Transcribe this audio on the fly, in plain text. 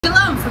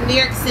Shalom from New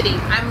York City.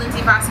 I'm Lindsay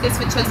Vasquez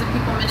with Chosen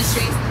People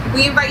Ministries.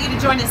 We invite you to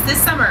join us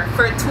this summer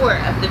for a tour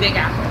of the Big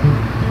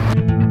Apple.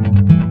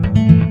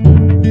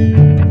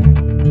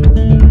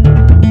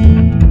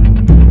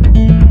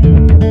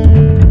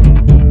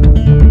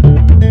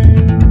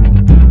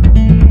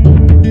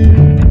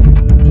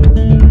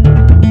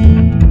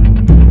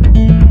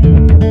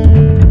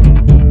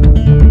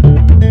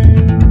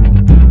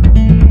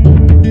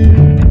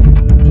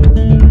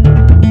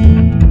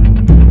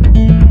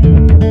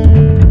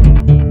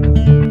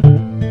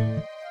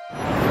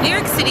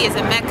 Is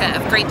a mecca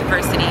of great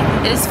diversity.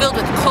 It is filled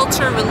with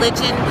culture,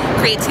 religion,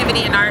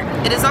 creativity, and art.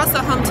 It is also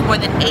home to more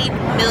than 8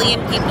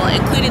 million people,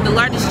 including the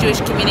largest Jewish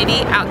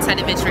community outside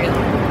of Israel.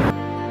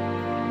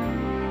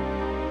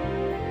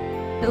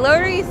 The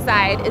Lower East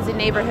Side is a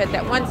neighborhood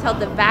that once held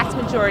the vast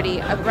majority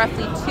of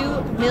roughly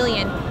 2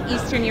 million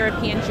Eastern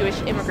European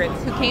Jewish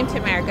immigrants who came to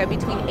America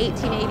between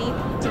 1880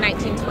 to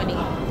 1920.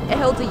 It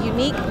holds a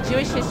unique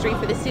Jewish history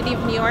for the city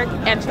of New York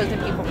and Chosen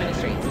People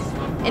Ministries.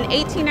 In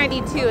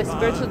 1892, a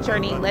spiritual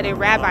journey led a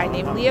rabbi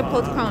named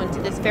Leopold Cohen to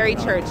this very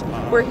church,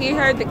 where he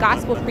heard the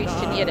gospel preached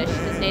in Yiddish,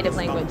 his native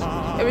language.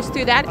 It was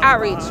through that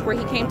outreach where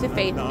he came to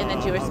faith in the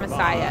Jewish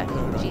Messiah,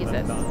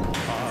 Jesus.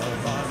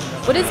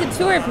 What is a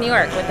tour of New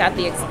York without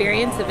the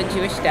experience of a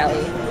Jewish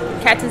deli?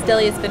 Katz's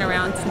Deli has been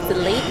around since the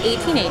late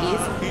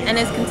 1880s and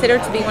is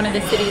considered to be one of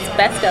the city's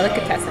best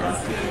delicatessens.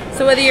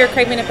 So whether you're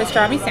craving a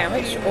pastrami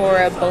sandwich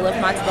or a bowl of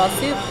matzo ball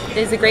soup, it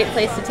is a great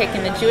place to take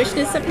in the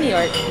Jewishness of New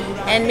York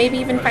and maybe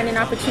even find an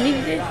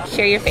opportunity to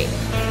share your faith.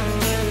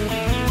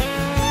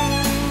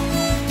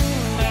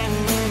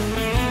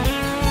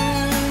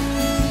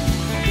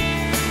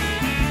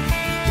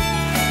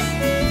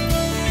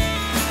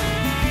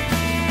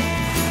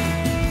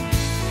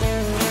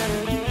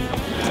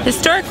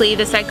 Historically,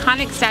 this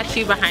iconic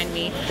statue behind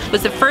me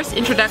was the first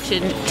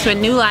introduction to a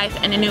new life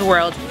and a new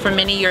world for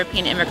many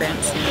European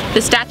immigrants.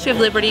 The Statue of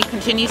Liberty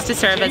continues to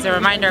serve as a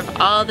reminder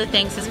of all the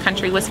things this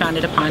country was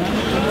founded upon: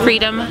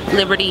 freedom,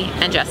 liberty,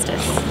 and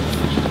justice.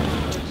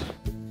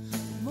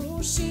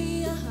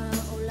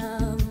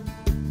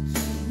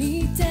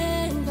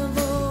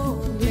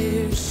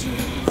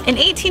 In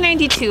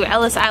 1892,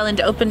 Ellis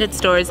Island opened its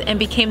doors and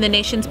became the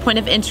nation's point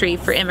of entry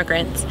for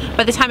immigrants.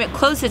 By the time it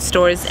closed its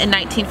doors in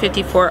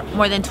 1954,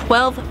 more than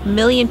 12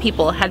 million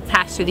people had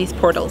passed through these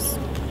portals.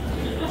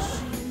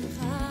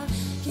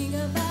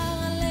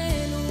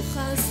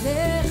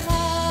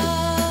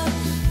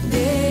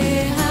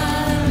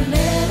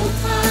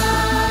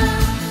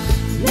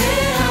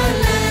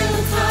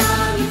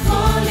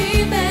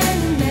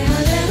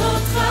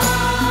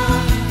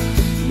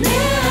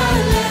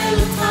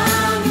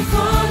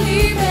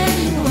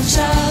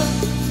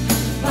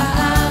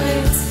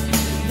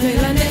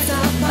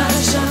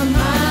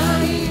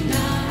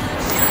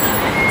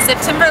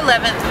 September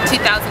 11th,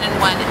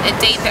 2001, a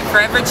date that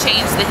forever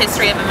changed the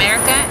history of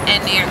America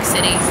and New York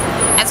City.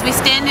 As we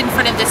stand in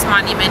front of this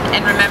monument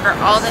and remember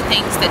all the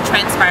things that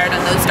transpired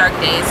on those dark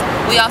days,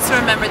 we also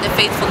remember the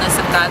faithfulness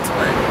of God's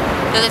Word.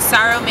 Though the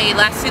sorrow may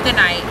last through the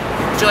night,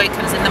 joy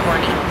comes in the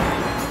morning.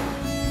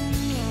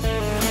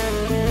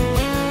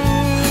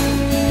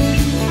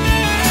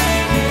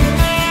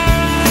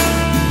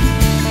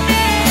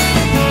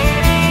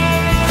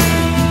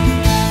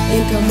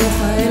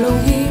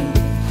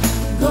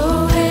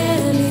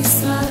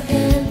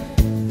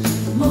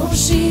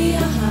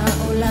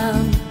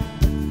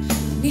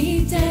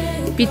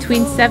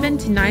 Between 700,000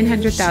 to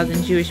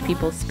 900,000 Jewish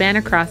people span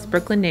across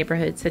Brooklyn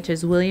neighborhoods such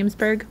as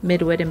Williamsburg,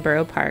 Midwood, and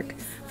Borough Park.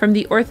 From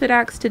the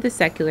Orthodox to the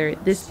secular,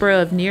 this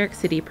borough of New York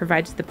City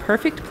provides the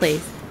perfect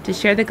place to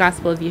share the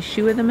gospel of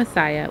Yeshua the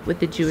Messiah with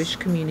the Jewish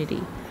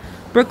community.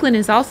 Brooklyn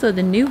is also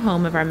the new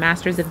home of our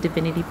Masters of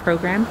Divinity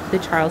program, the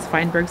Charles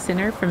Feinberg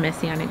Center for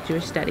Messianic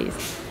Jewish Studies.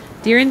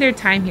 During their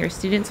time here,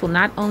 students will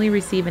not only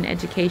receive an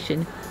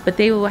education, but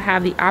they will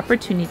have the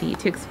opportunity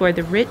to explore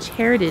the rich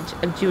heritage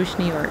of Jewish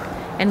New york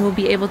and will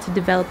be able to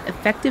develop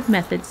effective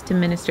methods to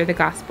minister the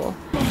gospel.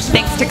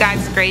 Thanks to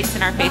God's grace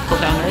and our faithful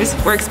donors,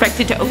 we're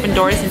expected to open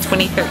doors in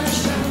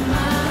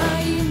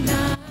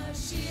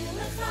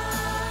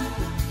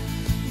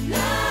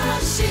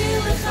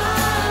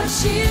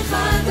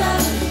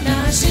 2013.